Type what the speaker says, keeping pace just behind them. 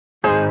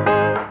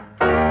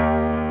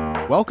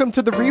Welcome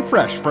to The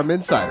Refresh from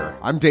Insider.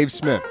 I'm Dave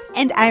Smith.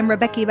 And I'm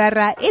Rebecca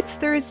Ibarra. It's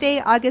Thursday,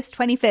 August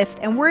 25th,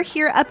 and we're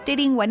here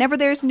updating whenever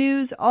there's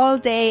news all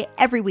day,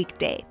 every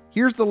weekday.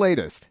 Here's the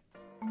latest.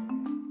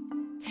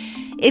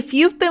 If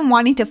you've been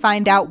wanting to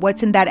find out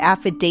what's in that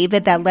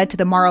affidavit that led to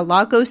the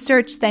Mar-a-Lago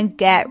search, then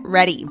get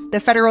ready. The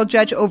federal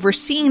judge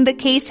overseeing the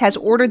case has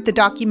ordered the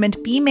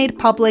document be made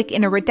public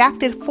in a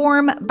redacted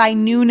form by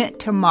noon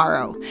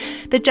tomorrow.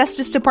 The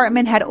Justice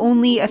Department had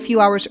only a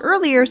few hours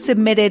earlier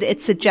submitted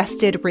its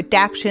suggested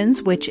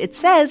redactions, which it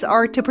says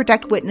are to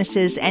protect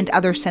witnesses and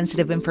other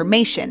sensitive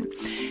information.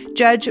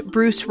 Judge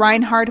Bruce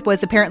Reinhardt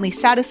was apparently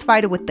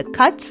satisfied with the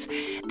cuts.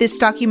 This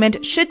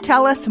document should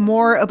tell us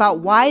more about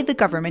why the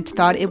government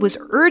thought it was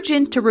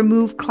urgent to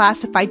remove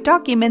classified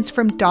documents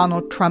from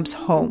Donald Trump's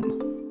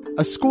home.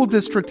 A school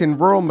district in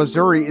rural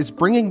Missouri is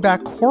bringing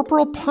back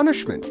corporal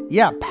punishment.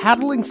 Yeah,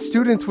 paddling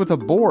students with a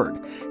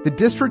board. The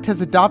district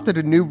has adopted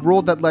a new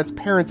rule that lets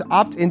parents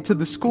opt into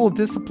the school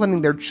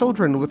disciplining their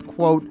children with,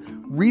 quote,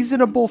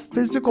 reasonable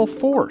physical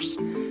force.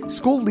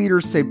 School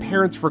leaders say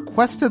parents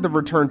requested the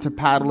return to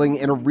paddling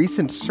in a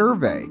recent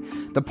survey.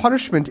 The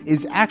punishment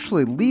is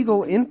actually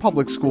legal in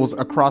public schools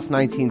across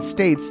 19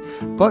 states,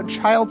 but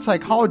child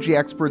psychology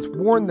experts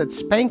warn that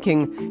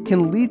spanking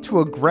can lead to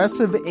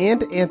aggressive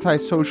and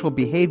antisocial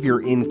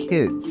behavior in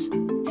kids.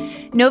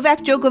 Novak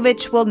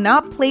Djokovic will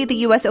not play the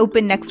U.S.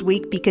 Open next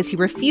week because he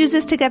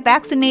refuses to get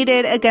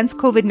vaccinated against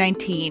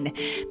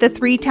COVID-19. The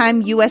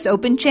three-time U.S.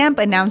 Open champ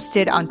announced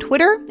it on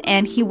Twitter,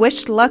 and he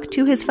wished luck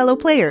to his fellow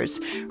players.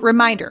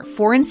 Reminder,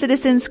 foreign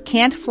citizens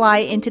can't fly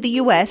into the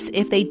U.S.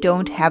 if they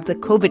don't have the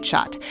COVID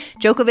shot.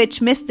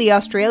 Djokovic missed the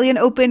Australian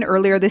Open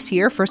earlier this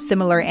year for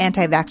similar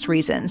anti-vax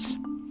reasons.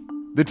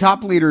 The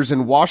top leaders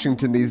in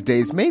Washington these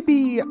days may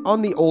be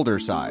on the older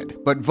side,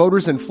 but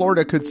voters in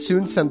Florida could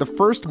soon send the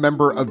first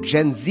member of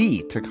Gen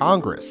Z to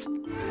Congress.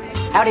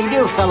 How do you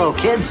do, fellow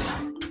kids?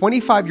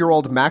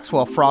 25-year-old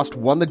Maxwell Frost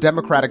won the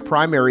Democratic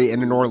primary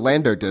in an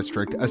Orlando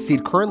district, a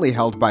seat currently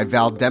held by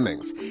Val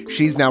Demings.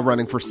 She's now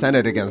running for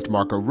Senate against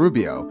Marco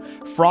Rubio.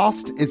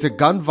 Frost is a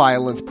gun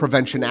violence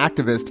prevention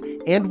activist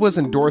and was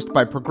endorsed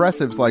by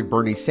progressives like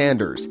Bernie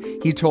Sanders.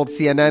 He told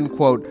CNN,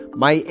 quote,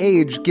 "My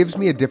age gives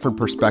me a different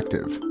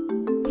perspective."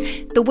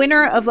 The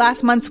winner of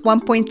last month's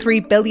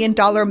 $1.3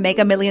 billion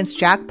Mega Millions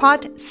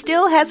jackpot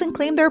still hasn't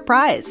claimed their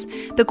prize.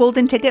 The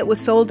golden ticket was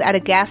sold at a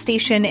gas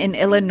station in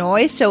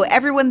Illinois, so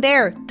everyone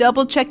there,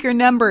 double check your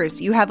numbers.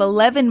 You have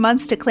 11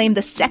 months to claim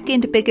the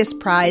second biggest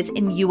prize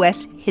in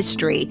U.S.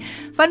 history.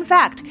 Fun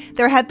fact,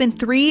 there have been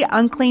 3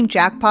 unclaimed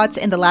jackpots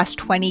in the last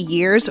 20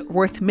 years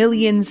worth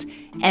millions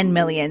and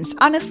millions.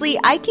 Honestly,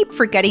 I keep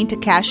forgetting to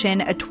cash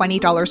in a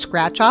 $20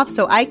 scratch-off,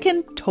 so I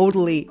can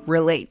totally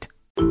relate.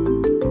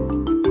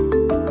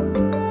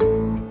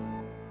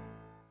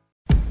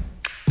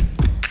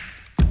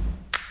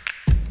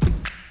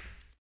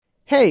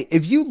 Hey,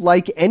 if you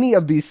like any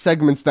of these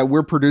segments that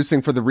we're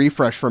producing for The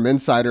Refresh from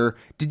Insider,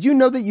 did you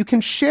know that you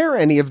can share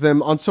any of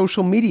them on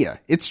social media?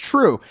 It's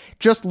true.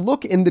 Just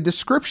look in the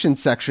description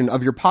section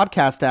of your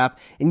podcast app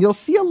and you'll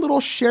see a little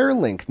share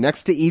link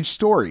next to each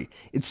story.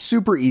 It's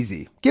super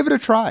easy. Give it a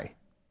try.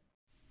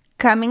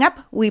 Coming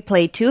up, we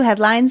play 2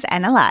 headlines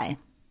and a lie.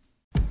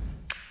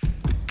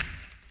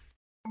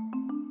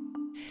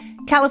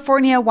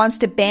 California wants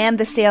to ban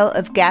the sale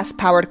of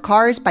gas-powered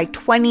cars by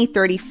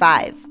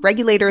 2035.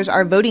 Regulators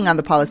are voting on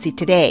the policy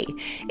today.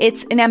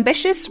 It's an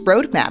ambitious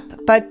roadmap,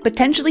 but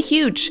potentially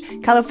huge.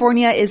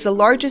 California is the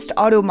largest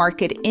auto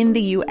market in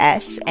the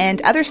U.S.,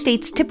 and other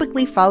states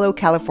typically follow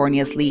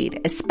California's lead,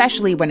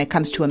 especially when it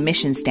comes to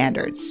emission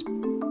standards.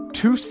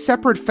 2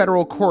 separate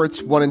federal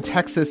courts, one in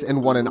Texas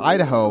and one in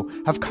Idaho,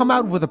 have come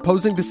out with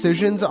opposing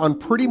decisions on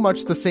pretty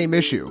much the same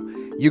issue.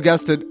 You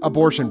guessed it,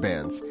 abortion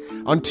bans.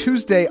 On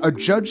Tuesday, a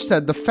judge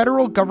said the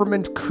federal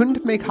government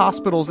couldn't make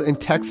hospitals in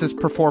Texas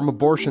perform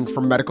abortions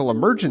for medical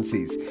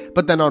emergencies.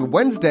 But then on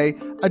Wednesday,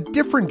 a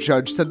different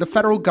judge said the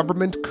federal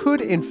government could,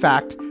 in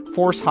fact,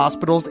 force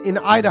hospitals in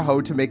Idaho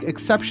to make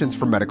exceptions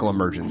for medical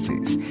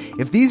emergencies.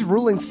 If these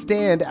rulings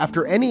stand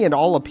after any and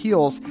all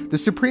appeals, the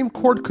Supreme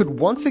Court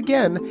could once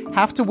again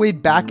have to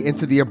wade back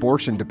into the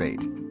abortion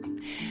debate.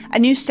 A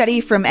new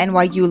study from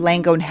NYU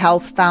Langone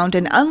Health found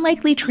an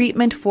unlikely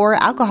treatment for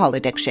alcohol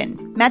addiction: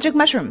 magic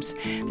mushrooms.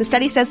 The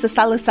study says the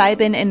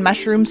psilocybin in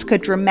mushrooms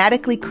could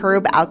dramatically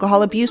curb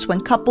alcohol abuse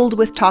when coupled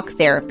with talk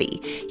therapy.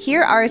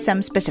 Here are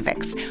some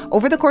specifics.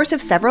 Over the course of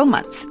several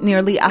months,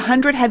 nearly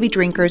 100 heavy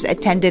drinkers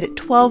attended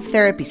 12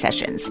 therapy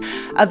sessions.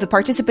 Of the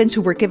participants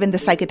who were given the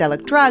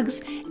psychedelic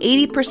drugs,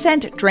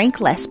 80%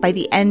 drank less by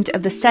the end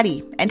of the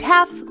study, and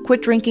half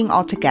quit drinking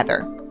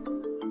altogether.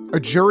 A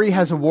jury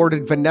has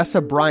awarded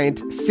Vanessa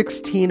Bryant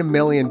 $16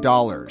 million.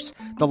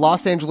 The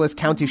Los Angeles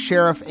County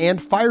Sheriff and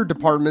fire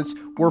departments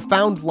were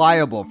found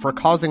liable for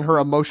causing her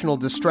emotional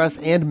distress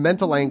and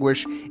mental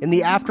anguish in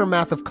the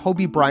aftermath of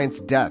Kobe Bryant's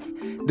death.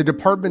 The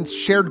departments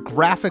shared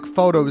graphic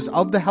photos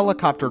of the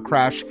helicopter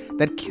crash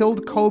that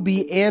killed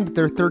Kobe and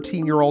their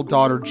 13-year-old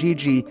daughter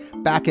Gigi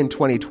back in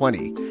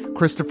 2020.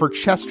 Christopher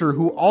Chester,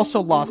 who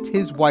also lost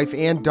his wife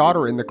and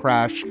daughter in the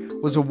crash,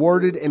 was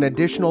awarded an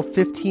additional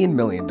 $15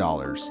 million.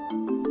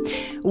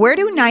 Where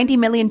do $90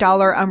 million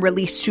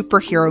unreleased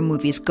superhero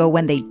movies go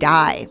when they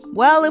die?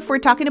 Well, if we're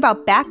talking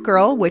about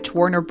Batgirl, which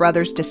Warner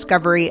Brothers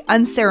Discovery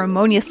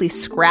unceremoniously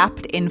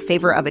scrapped in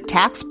favor of a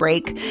tax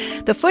break,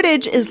 the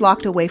footage is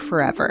locked away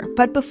forever.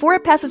 But before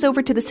it passes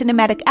over to the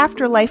cinematic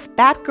afterlife,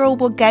 Batgirl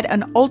will get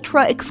an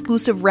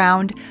ultra-exclusive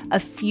round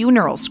of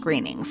funeral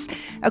screenings.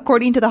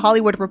 According to The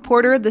Hollywood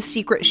Reporter, the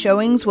secret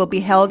showings will be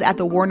held at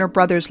the Warner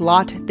Brothers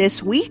lot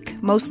this week,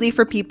 mostly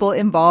for people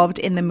involved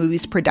in the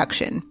movie's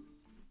production.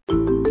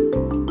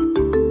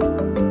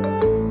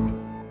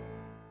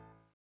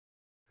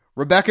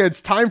 Rebecca,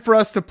 it's time for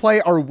us to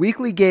play our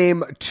weekly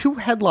game, Two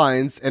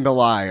Headlines and a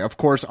Lie. Of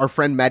course, our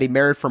friend Maddie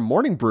Merritt from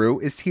Morning Brew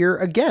is here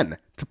again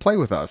to play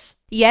with us.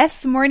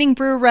 Yes, Morning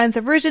Brew runs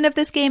a version of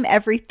this game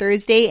every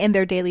Thursday in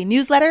their daily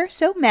newsletter.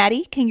 So,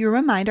 Maddie, can you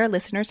remind our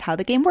listeners how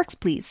the game works,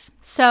 please?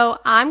 So,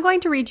 I'm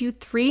going to read you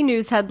 3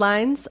 news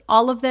headlines.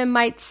 All of them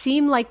might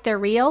seem like they're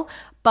real,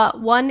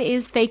 but one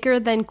is faker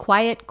than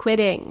quiet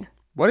quitting.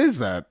 What is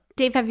that?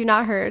 Dave, have you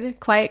not heard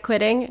quiet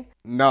quitting?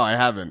 No, I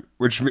haven't,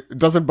 which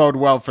doesn't bode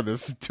well for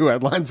this Two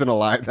Headlines and a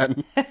Lie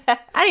then.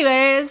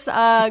 Anyways,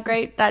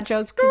 great. That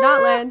joke did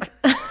not land.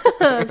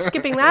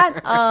 Skipping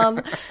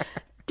that.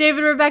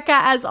 David, Rebecca,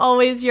 as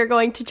always, you're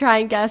going to try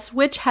and guess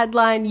which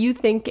headline you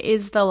think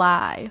is the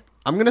lie.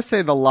 I'm going to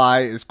say the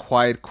lie is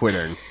quiet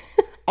quitting.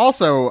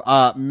 Also,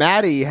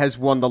 Maddie has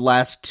won the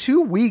last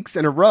 2 weeks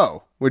in a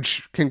row,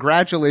 which,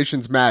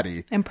 congratulations,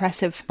 Maddie.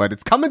 Impressive. But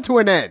it's coming to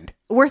an end.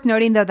 Worth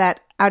noting, though,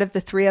 that out of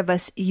the 3 of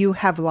us, you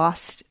have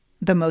lost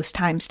the most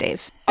times,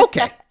 Dave.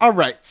 Okay, all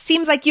right.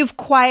 Seems like you've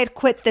quiet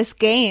quit this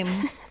game.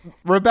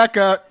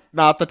 Rebecca,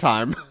 not the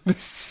time.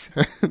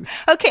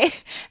 Okay,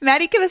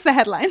 Maddie, give us the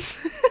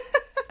headlines.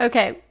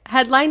 Okay,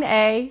 headline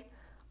A,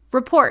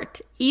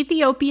 report,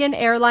 Ethiopian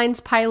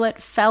Airlines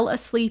pilot fell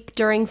asleep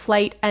during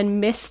flight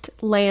and missed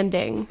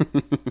landing.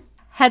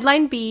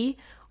 Headline B,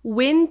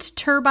 wind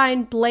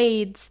turbine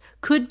blades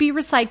could be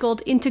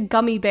recycled into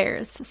gummy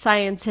bears,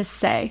 scientists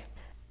say.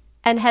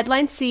 And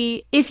headline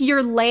C, if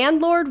your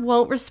landlord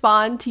won't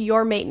respond to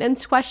your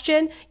maintenance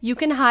question, you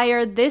can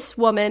hire this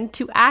woman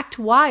to act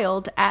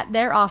wild at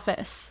their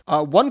office.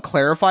 One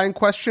clarifying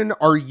question.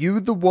 Are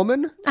you the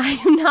woman?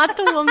 I am not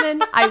the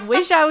woman. I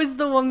wish I was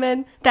the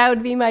woman. That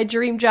would be my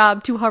dream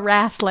job, to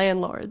harass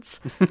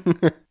landlords.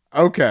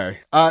 Okay.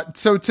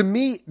 So to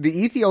me,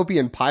 the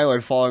Ethiopian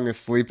pilot falling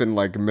asleep and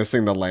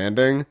missing the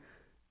landing,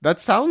 that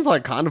sounds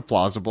kind of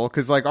plausible.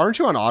 Because aren't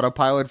you on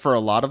autopilot for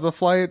a lot of the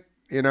flight?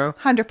 You know?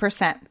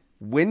 100%.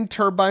 Wind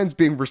turbines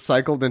being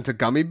recycled into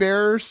gummy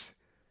bears?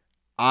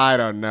 I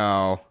don't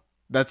know.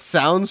 That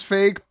sounds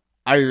fake.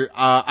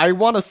 I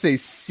want to say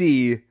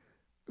C,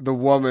 the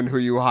woman who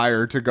you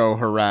hire to go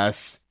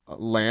harass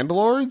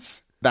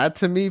landlords. That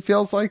to me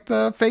feels like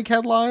the fake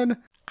headline.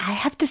 I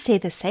have to say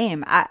the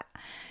same.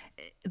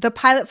 The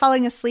pilot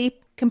falling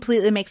asleep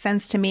completely makes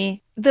sense to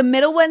me. The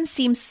middle one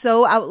seems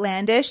so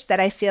outlandish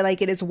that I feel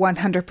like it is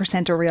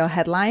 100% a real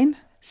headline.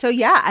 So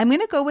yeah, I'm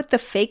going to go with the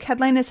fake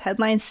headline as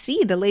headline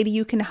C, the lady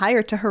you can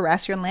hire to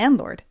harass your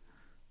landlord.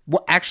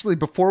 Well, actually,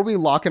 before we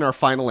lock in our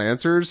final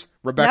answers,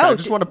 Rebecca, I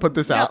just want to put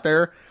this out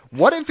there.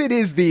 What if it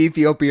is the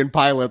Ethiopian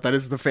pilot that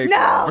is the fake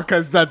one?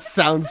 Because that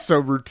sounds so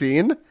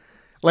routine.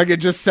 It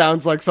just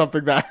sounds like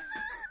something that...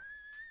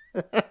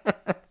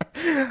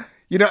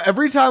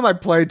 every time I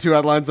play Two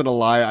Headlines and a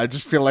Lie, I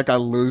just feel like I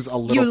lose a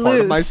little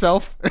part of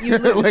myself. You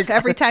lose.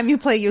 Every time you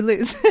play, you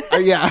lose.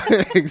 Yeah,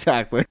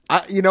 exactly.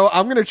 I'm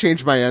going to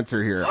change my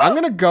answer here. I'm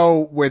going to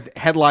go with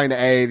headline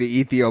A, the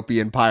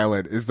Ethiopian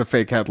pilot is the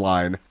fake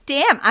headline.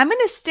 Damn, I'm going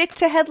to stick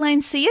to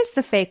headline C as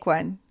the fake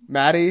one.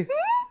 Maddie,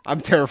 I'm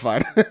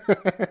terrified.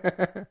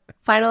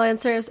 Final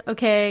answers.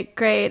 Okay,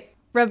 great.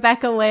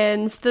 Rebecca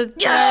wins. The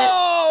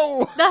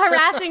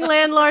harassing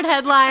landlord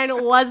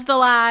headline was the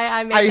lie.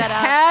 I made that up.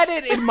 I had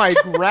it in my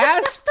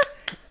grasp,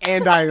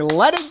 and I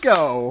let it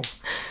go.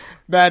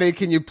 Maddie,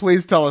 can you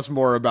please tell us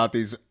more about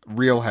these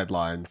real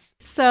headlines?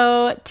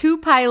 So, 2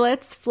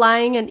 pilots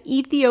flying an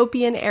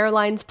Ethiopian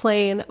Airlines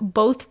plane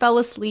both fell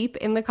asleep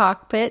in the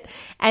cockpit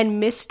and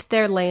missed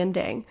their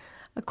landing.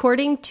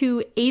 According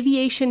to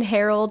Aviation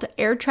Herald,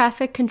 air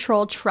traffic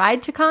control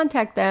tried to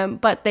contact them,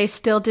 but they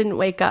still didn't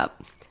wake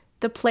up.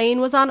 The plane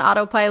was on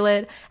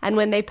autopilot, and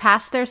when they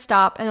passed their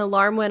stop, an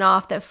alarm went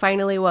off that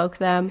finally woke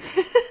them.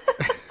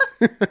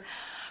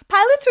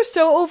 Pilots are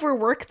so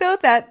overworked, though,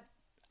 that,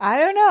 I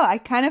don't know, I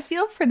kind of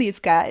feel for these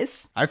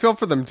guys. I feel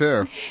for them,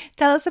 too.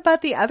 Tell us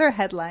about the other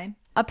headline.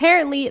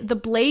 Apparently, the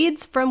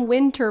blades from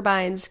wind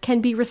turbines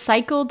can be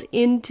recycled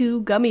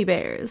into gummy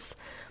bears.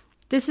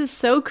 This is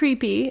so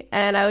creepy,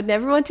 and I would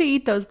never want to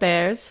eat those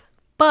bears.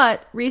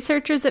 But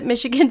researchers at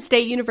Michigan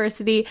State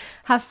University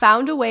have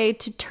found a way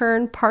to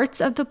turn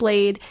parts of the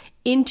blade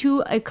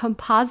into a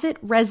composite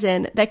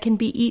resin that can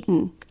be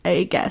eaten,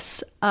 I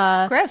guess.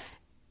 Gross.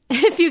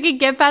 If you could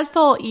get past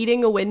the whole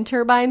eating a wind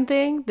turbine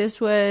thing,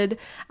 this would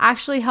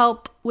actually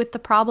help with the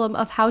problem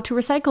of how to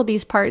recycle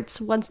these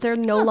parts once they're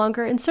no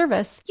longer in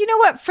service. You know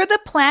what? For the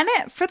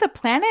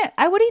planet,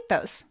 I would eat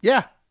those.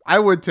 Yeah, I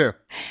would too.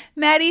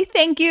 Maddie,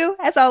 thank you,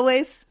 as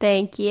always.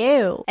 Thank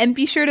you. And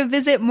be sure to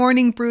visit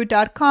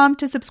morningbrew.com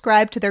to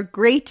subscribe to their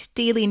great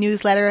daily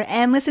newsletter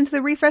and listen to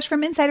the Refresh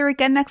from Insider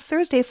again next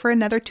Thursday for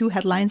another 2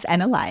 headlines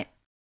and a lie.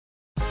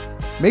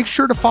 Make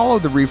sure to follow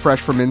the Refresh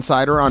from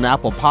Insider on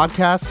Apple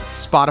Podcasts,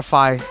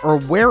 Spotify,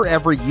 or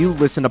wherever you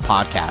listen to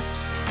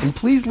podcasts. And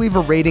please leave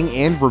a rating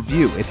and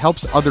review. It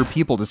helps other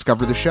people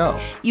discover the show.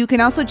 You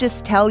can also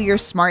just tell your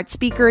smart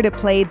speaker to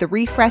play the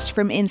Refresh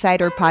from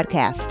Insider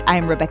podcast.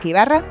 I'm Rebecca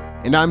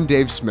Ibarra. And I'm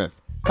Dave Smith.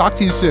 Talk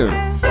to you soon.